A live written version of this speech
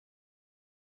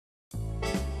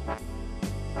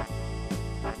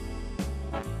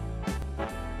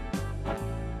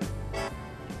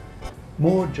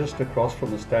Moored just across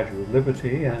from the Statue of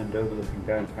Liberty and overlooking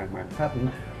downtown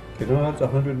Manhattan, Cunard's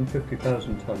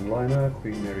 150,000-ton liner,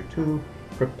 Queen Mary 2,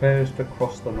 prepares to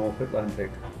cross the North Atlantic.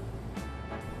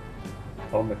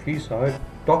 On the quayside,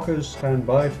 dockers stand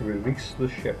by to release the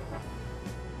ship.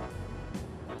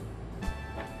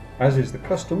 As is the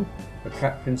custom, the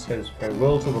captain says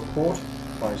farewell to the port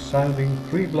by sounding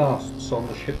 3 blasts on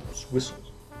the ship's whistles.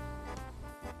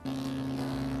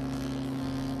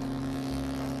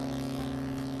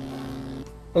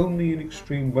 Only in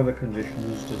extreme weather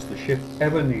conditions does the ship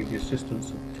ever need the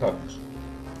assistance of tugs.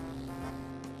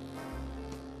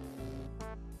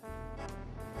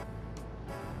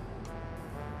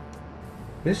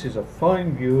 This is a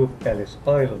fine view of Ellis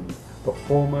Island, the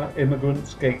former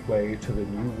immigrants' gateway to the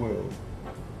New World.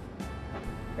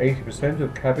 80%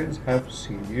 of cabins have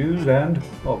sea views, and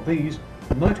of these,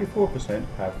 94%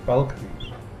 have balconies.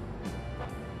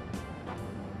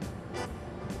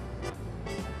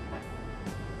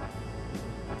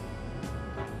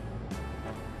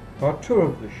 Our tour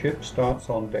of the ship starts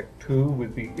on deck 2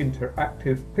 with the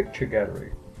interactive picture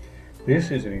gallery.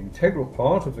 This is an integral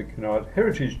part of the Cunard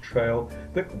Heritage Trail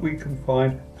that we can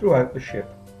find throughout the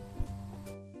ship.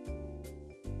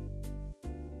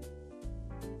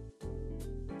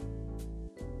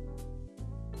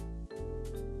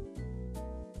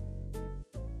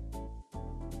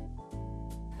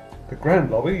 The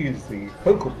Grand Lobby is the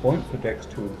focal point for decks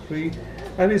 2 and 3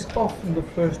 and is often the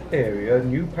first area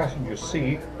new passengers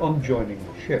see on joining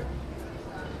the ship.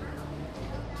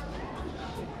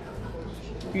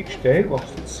 Each day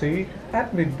whilst at sea,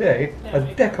 at midday, a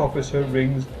deck officer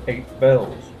rings 8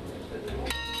 bells.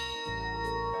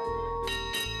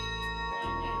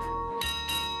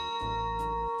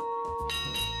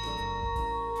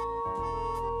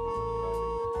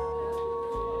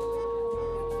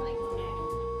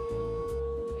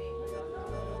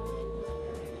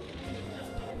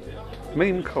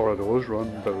 Main corridors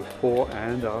run both fore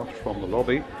and aft from the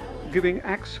lobby, giving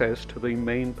access to the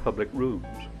main public rooms.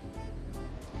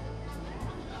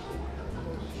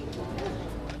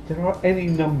 There are any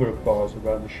number of bars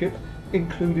around the ship,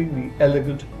 including the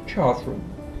elegant chart room.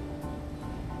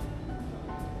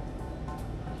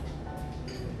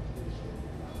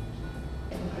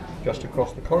 Just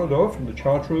across the corridor from the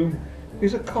chart room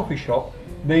is a coffee shop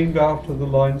named after the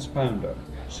line's founder,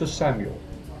 Sir Samuel.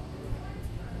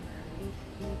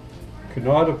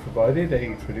 Cunard have provided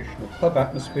a traditional pub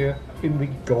atmosphere in the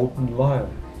Golden Lion.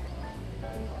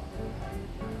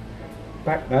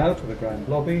 Back now to the Grand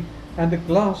Lobby, and a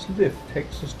glass lift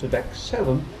takes us to deck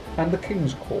 7 and the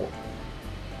King's Court.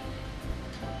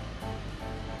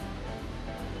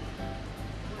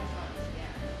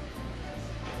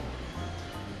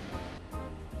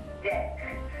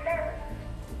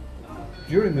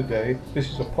 During the day, this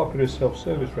is a popular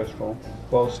self-service restaurant,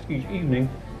 whilst each evening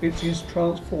it is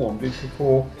transformed into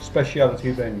 4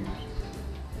 speciality venues.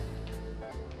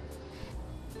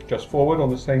 Just forward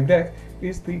on the same deck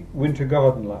is the Winter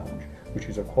Garden Lounge, which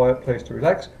is a quiet place to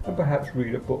relax and perhaps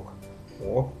read a book,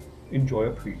 or enjoy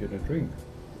a pre-dinner drink.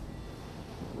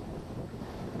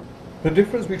 The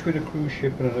difference between a cruise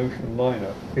ship and an ocean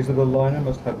liner is that a liner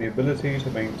must have the ability to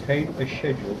maintain a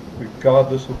schedule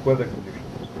regardless of weather conditions.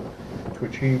 To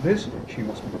achieve this, she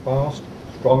must be fast,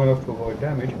 strong enough to avoid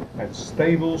damage, and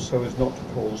stable so as not to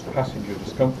cause passenger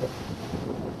discomfort.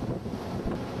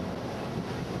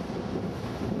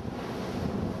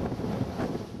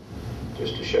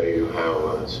 Just to show you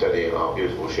how steady our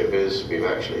beautiful ship is, we've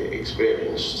actually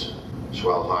experienced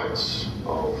swell heights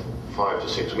of 5 to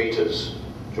 6 meters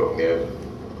during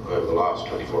over the last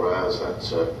 24 hours.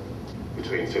 That's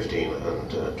between 15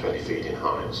 and 20 feet in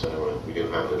height, so we do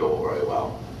handle it all very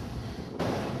well.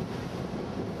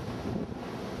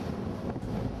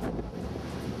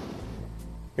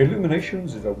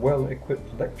 Illuminations is a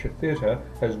well-equipped lecture theatre,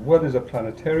 as well as a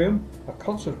planetarium, a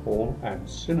concert hall and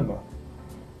cinema.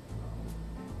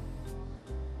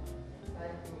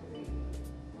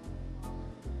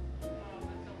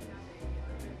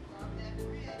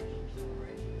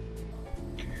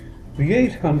 The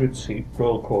 800-seat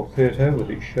Royal Court Theatre, with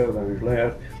its show lounge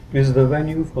layout, is the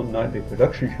venue for nightly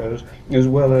production shows, as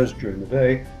well as, during the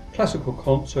day, classical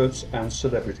concerts and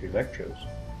celebrity lectures.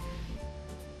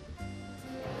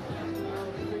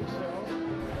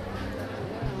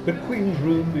 The Queen's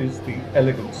Room is the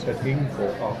elegant setting for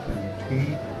afternoon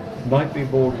tea, nightly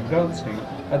ballroom dancing,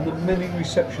 and the many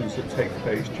receptions that take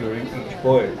place during each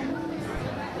voyage.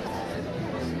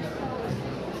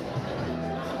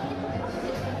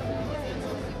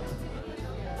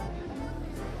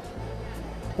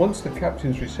 Once the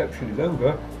captain's reception is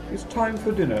over, it's time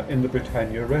for dinner in the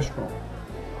Britannia restaurant.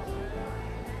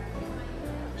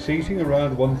 Seating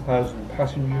around 1,000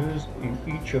 passengers in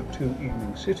each of 2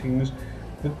 evening sittings,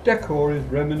 the decor is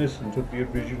reminiscent of the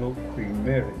original Queen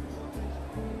Mary.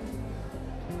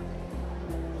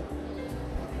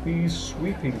 These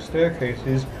sweeping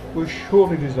staircases were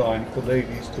surely designed for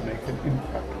ladies to make an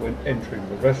impact when entering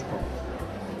the restaurant.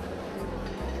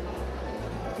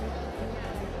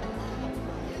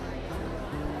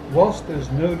 Whilst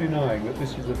there's no denying that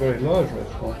this is a very large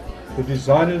restaurant, the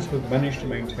designers have managed to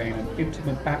maintain an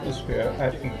intimate atmosphere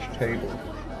at each table.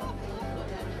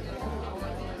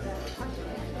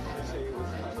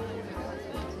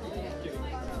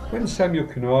 When Samuel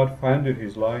Cunard founded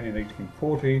his line in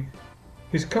 1840,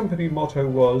 his company motto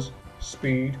was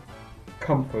speed,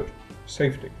 comfort,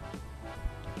 safety.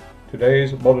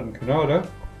 Today's modern Cunarder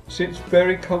sits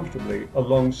very comfortably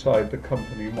alongside the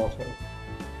company motto.